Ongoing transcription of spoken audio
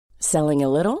Selling a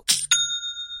little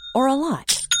or a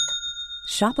lot?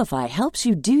 Shopify helps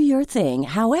you do your thing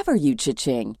however you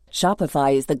cha-ching.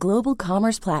 Shopify is the global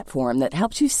commerce platform that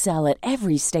helps you sell at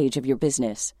every stage of your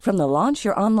business. From the launch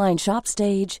your online shop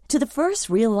stage to the first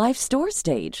real-life store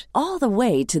stage, all the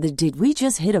way to the did we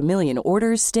just hit a million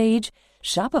orders stage.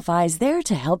 Shopify is there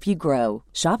to help you grow.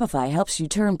 Shopify helps you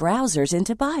turn browsers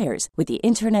into buyers with the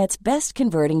internet's best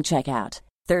converting checkout.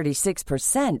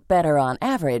 36% better on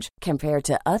average compared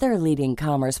to other leading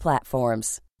commerce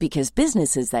platforms. Because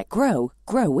businesses that grow,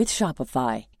 grow with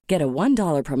Shopify. Get a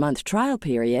 $1 per month trial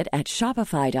period at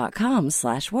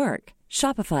shopify.com/work.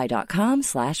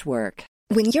 Shopify.com/work.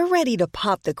 When you're ready to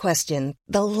pop the question,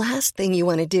 the last thing you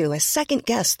want to do is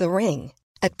second-guess the ring.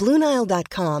 At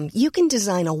BlueNile.com, you can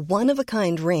design a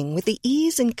one-of-a-kind ring with the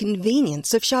ease and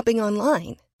convenience of shopping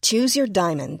online. Choose your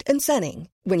diamond and setting.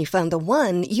 When you find the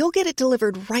one, you'll get it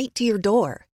delivered right to your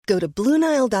door. Go to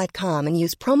BlueNile.com and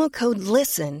use promo code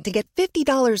LISTEN to get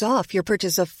 $50 off your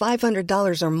purchase of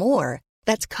 $500 or more.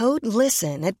 That's code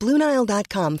LISTEN at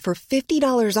BlueNile.com for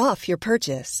 $50 off your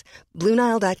purchase.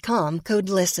 BlueNile.com, code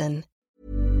LISTEN.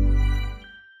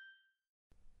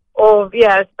 Oh,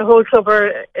 yeah, the whole club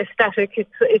are ecstatic.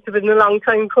 It's been a long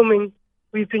time coming.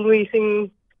 We've been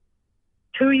waiting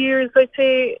 2 years, I'd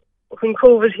say, when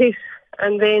COVID hit,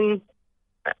 and then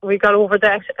we got over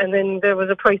that, and then there was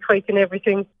a price hike and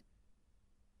everything.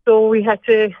 So it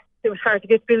was hard to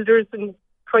get builders, and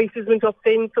prices went up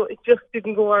then, so it just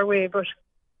didn't go our way. But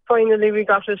finally we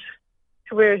got it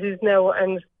to where it is now,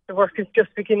 and the work is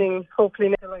just beginning, hopefully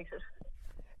next night.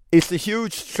 It's a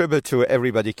huge tribute to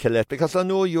everybody, Colette, because I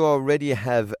know you already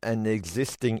have an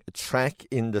existing track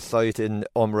in the site in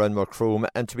Umra and Macroom,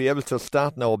 and to be able to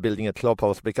start now building a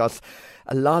clubhouse, because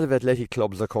a lot of athletic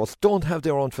clubs, of course, don't have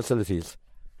their own facilities.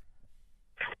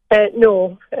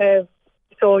 No.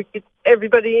 So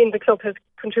everybody in the club has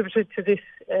contributed to this.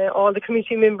 All the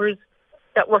committee members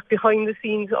that work behind the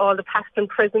scenes, all the past and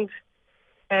present.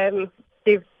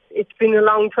 It's been a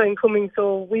long time coming.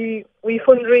 So we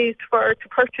fundraised to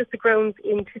purchase the grounds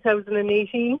in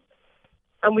 2018,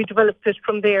 and we developed it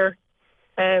from there.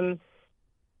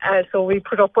 So we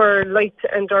put up our light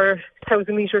and our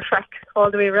 1,000-metre track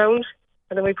all the way around,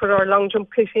 and then we put our long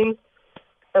jump pit in,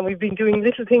 and we've been doing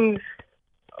little things.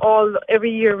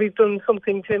 Every year we've done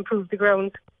something to improve the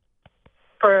ground.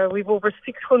 We've over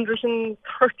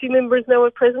 630 members now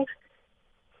at present,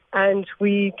 and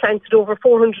we planted over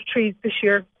 400 trees this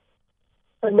year.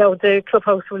 And now the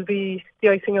clubhouse will be the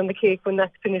icing on the cake. When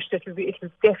that's finished, it'll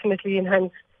definitely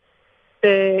enhance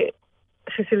the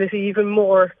facility even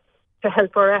more to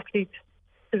help our athletes.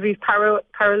 Because we've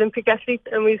Paralympic athletes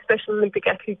and we've Special Olympic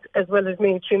athletes as well as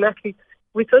mainstream athletes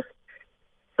with us.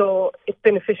 So it's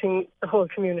benefiting the whole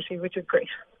community, which is great.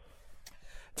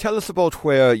 Tell us about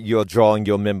where you're drawing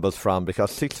your members from, because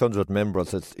 600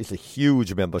 members is a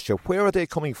huge membership. Where are they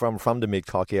coming from the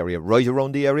Mid-Cork area, right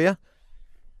around the area?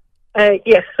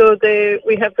 Yes, so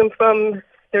we have them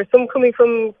there's some coming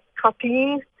from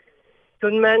Coppeen,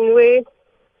 Dunman Way.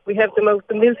 We have them out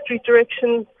the Mill Street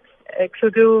direction,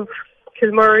 Clodouv,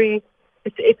 Kilmurray.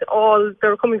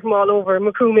 They're coming from all over,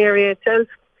 Macroom area itself.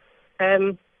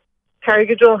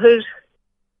 Carrigadrohid,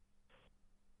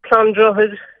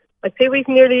 Clondrohid. I'd say we've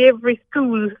nearly every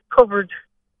school covered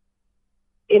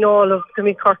in all of the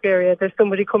Mid-Cork area. There's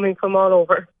somebody coming from all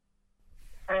over.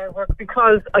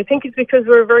 I think it's because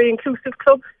we're a very inclusive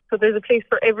club, so there's a place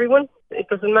for everyone. It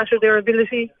doesn't matter their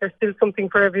ability. There's still something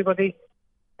for everybody.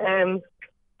 And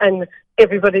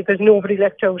everybody, there's nobody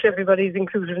left out. Everybody's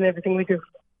included in everything we do.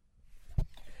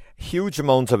 Huge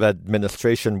amount of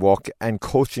administration work and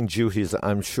coaching duties,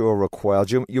 I'm sure,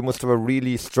 required. You must have a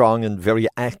really strong and very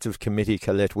active committee,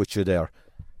 Colette, with you there.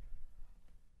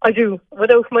 I do.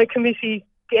 Without my committee,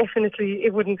 definitely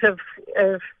it wouldn't have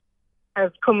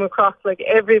come across. Like,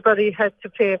 everybody had to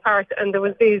play a part, and there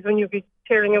was days when you'd be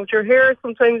tearing out your hair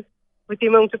sometimes with the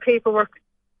amount of paperwork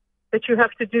that you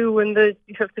have to do, and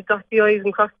you have to dot the I's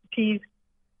and cross the T's.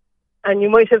 And you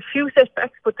might have few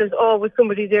setbacks, but there's always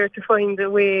somebody there to find a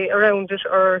way around it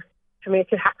or to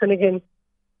make it happen again.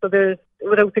 So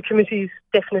without the committees,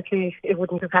 definitely it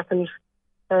wouldn't have happened.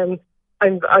 I'm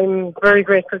very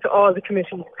grateful to all the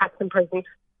committees, past and present.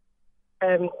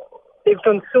 They've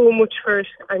done so much for it,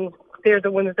 and they're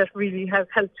the ones that really have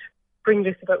helped bring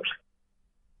this about.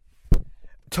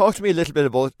 Talk to me a little bit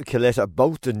about, Colette,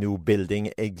 about the new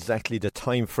building, exactly the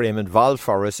time frame involved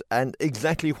for it, and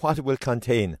exactly what it will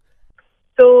contain.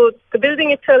 So the building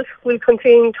itself will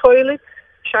contain toilets,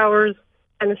 showers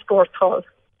and a sports hall.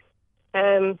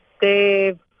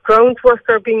 The groundwork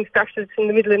are being started in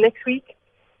the middle of next week,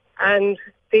 and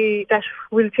that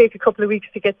will take a couple of weeks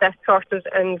to get that sorted,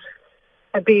 and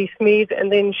a base made,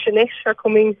 and then Jeanette are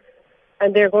coming,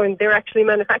 and they're actually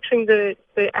manufacturing the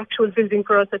actual building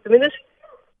for us at the minute.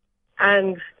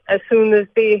 And as soon as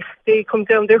they come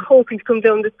down, they're hoping to come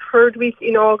down the third week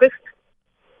in August,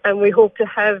 and we hope to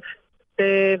have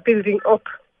the building up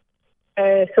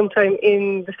sometime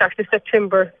in the start of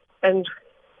September, and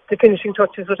the finishing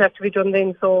touches would have to be done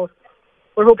then. So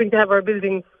we're hoping to have our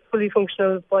building fully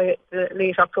functional by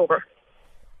late October.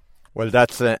 Well,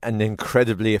 that's an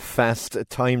incredibly fast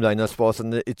timeline, I suppose,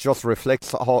 and it just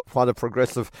reflects what a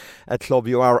progressive club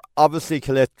you are. Obviously,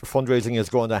 Colette, fundraising is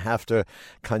going to have to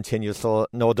continue, so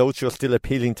no doubt you're still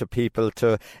appealing to people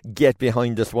to get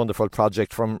behind this wonderful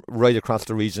project from right across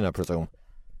the region, I presume.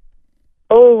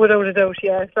 Oh, without a doubt,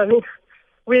 yes. I mean,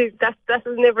 that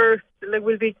is never,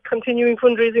 we'll be continuing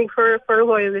fundraising for a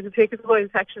while. It'll take us a while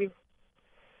to actually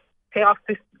pay off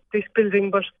this building,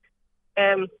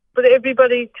 but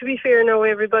everybody, to be fair now,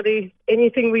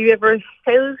 anything we ever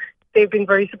held, they've been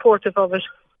very supportive of it.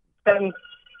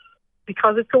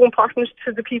 Because it's so important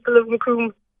to the people of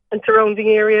Macroom and surrounding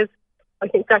areas, I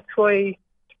think that's why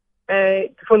the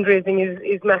fundraising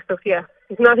is massive, yeah.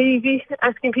 It's not easy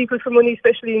asking people for money,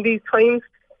 especially in these times,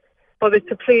 but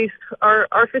it's a place,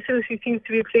 our facility seems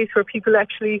to be a place where people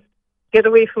actually get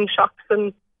away from shops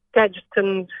and gadgets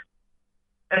and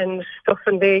stuff,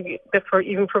 and therefore,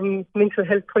 even from mental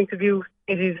health point of view,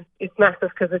 it's massive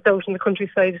because it's out in the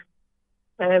countryside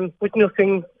with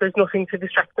nothing. There's nothing to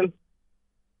distract them.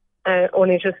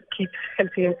 Only just keep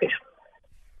healthy and fit.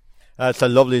 It's a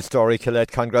lovely story,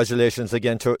 Colette. Congratulations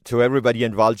again to everybody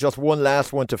involved. Just one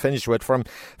last one to finish with. From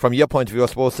your point of view, I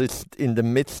suppose it's in the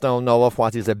midst now of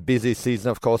what is a busy season.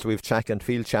 Of course, we've track and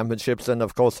field championships, and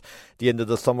of course, the end of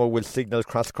the summer will signal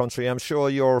cross country. I'm sure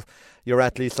your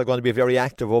athletes are going to be very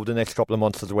active over the next couple of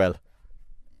months as well.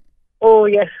 Oh,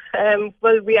 yes.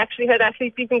 Well, we actually had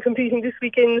athletes even competing this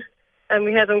weekend, and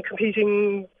we had them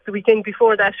competing the weekend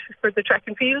before that for the track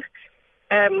and field.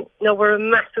 Now, we're a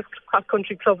massive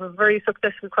cross-country club, a very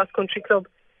successful cross-country club.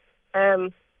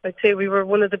 I'd say we were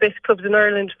one of the best clubs in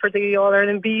Ireland for the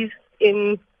All-Ireland Bees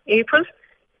in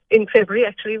February,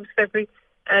 actually, it was February,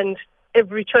 and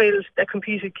every child that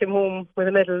competed came home with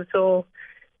a medal, so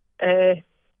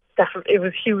it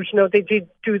was huge. Now, they did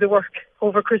do the work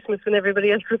over Christmas when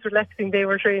everybody else was relaxing, they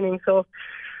were training, so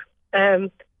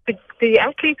the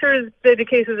athletes are as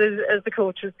dedicated as the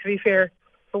coaches, to be fair.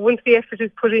 But once the effort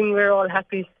is put in, we're all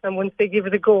happy. And once they give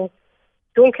it a go,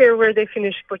 don't care where they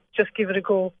finish, but just give it a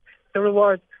go. The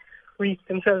rewards reap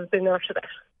themselves in after that.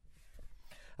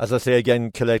 As I say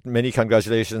again, Colette, many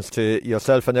congratulations to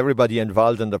yourself and everybody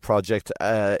involved in the project.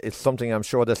 It's something I'm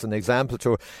sure that's an example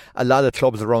to a lot of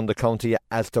clubs around the county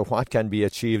as to what can be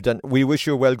achieved. And we wish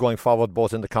you well going forward,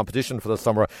 both in the competition for the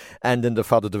summer and in the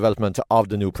further development of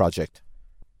the new project.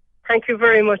 Thank you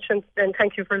very much, and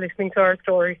thank you for listening to our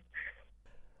story.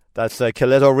 That's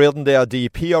Colette O'Riordan there, the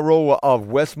PRO of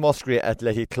West Muskerry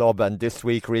Athletic Club, and this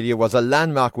week really was a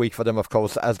landmark week for them, of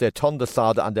course, as they turned the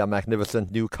sod on their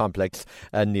magnificent new complex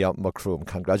near Macroom.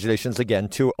 Congratulations again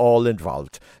to all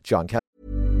involved. John Campbell.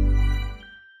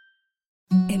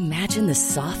 Imagine the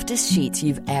softest sheets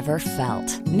you've ever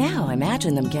felt. Now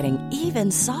imagine them getting even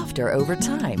softer over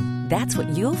time. That's what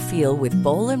you'll feel with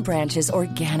Boll & Branch's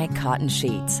organic cotton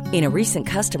sheets. In a recent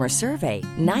customer survey,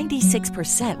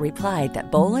 96% replied that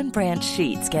Boll & Branch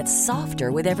sheets get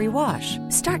softer with every wash.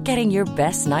 Start getting your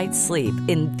best night's sleep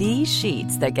in these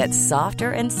sheets that get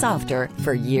softer and softer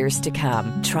for years to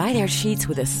come. Try their sheets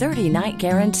with a 30-night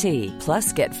guarantee.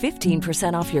 Plus, get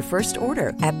 15% off your first order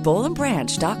at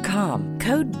bollandbranch.com.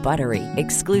 Code BUTTERY.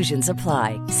 Exclusions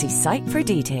apply. See site for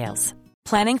details.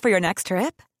 Planning for your next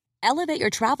trip? Elevate your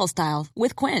travel style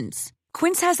with Quince.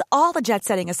 Quince has all the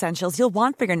jet-setting essentials you'll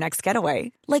want for your next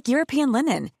getaway, like European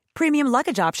linen, premium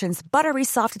luggage options, buttery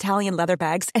soft Italian leather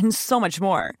bags, and so much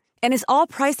more. And is all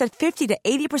priced at 50 to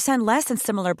 80% less than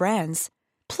similar brands.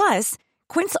 Plus,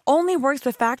 Quince only works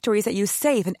with factories that use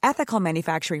safe and ethical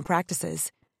manufacturing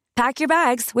practices. Pack your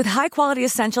bags with high-quality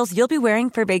essentials you'll be wearing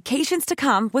for vacations to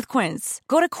come with Quince.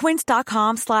 Go to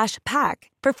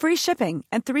quince.com/pack for free shipping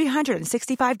and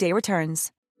 365-day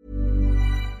returns.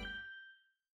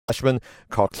 Ashman,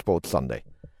 Cork Sports Sunday.